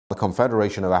The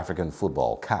Confederation of African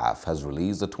Football, CAF, has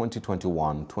released the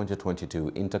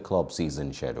 2021-2022 inter-club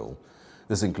season schedule.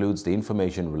 This includes the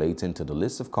information relating to the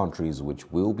list of countries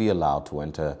which will be allowed to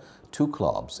enter two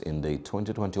clubs in the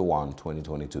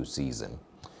 2021-2022 season.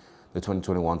 The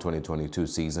 2021-2022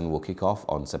 season will kick off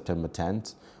on September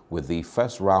 10th with the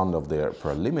first round of their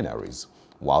preliminaries,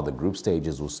 while the group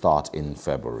stages will start in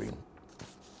February.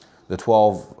 The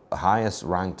 12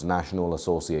 highest-ranked national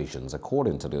associations,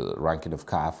 according to the ranking of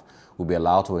CAF, will be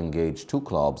allowed to engage two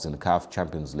clubs in the CAF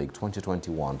Champions League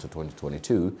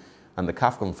 2021-2022 and the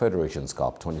CAF Confederations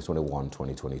Cup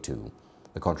 2021-2022.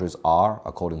 The countries are,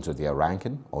 according to their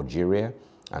ranking, Algeria,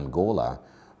 Angola,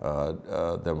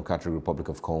 Democratic Republic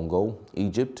of Congo,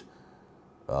 Egypt,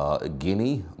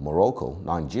 Guinea, Morocco,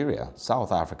 Nigeria,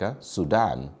 South Africa,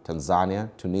 Sudan, Tanzania,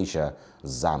 Tunisia,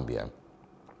 Zambia.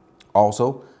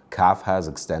 Also, CAF has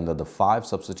extended the 5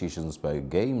 substitutions per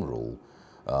game rule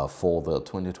for the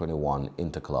 2021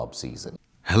 interclub season.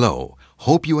 Hello,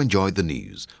 hope you enjoyed the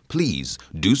news. Please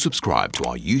do subscribe to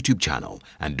our YouTube channel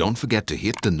and don't forget to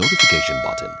hit the notification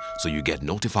button so you get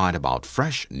notified about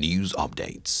fresh news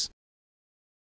updates.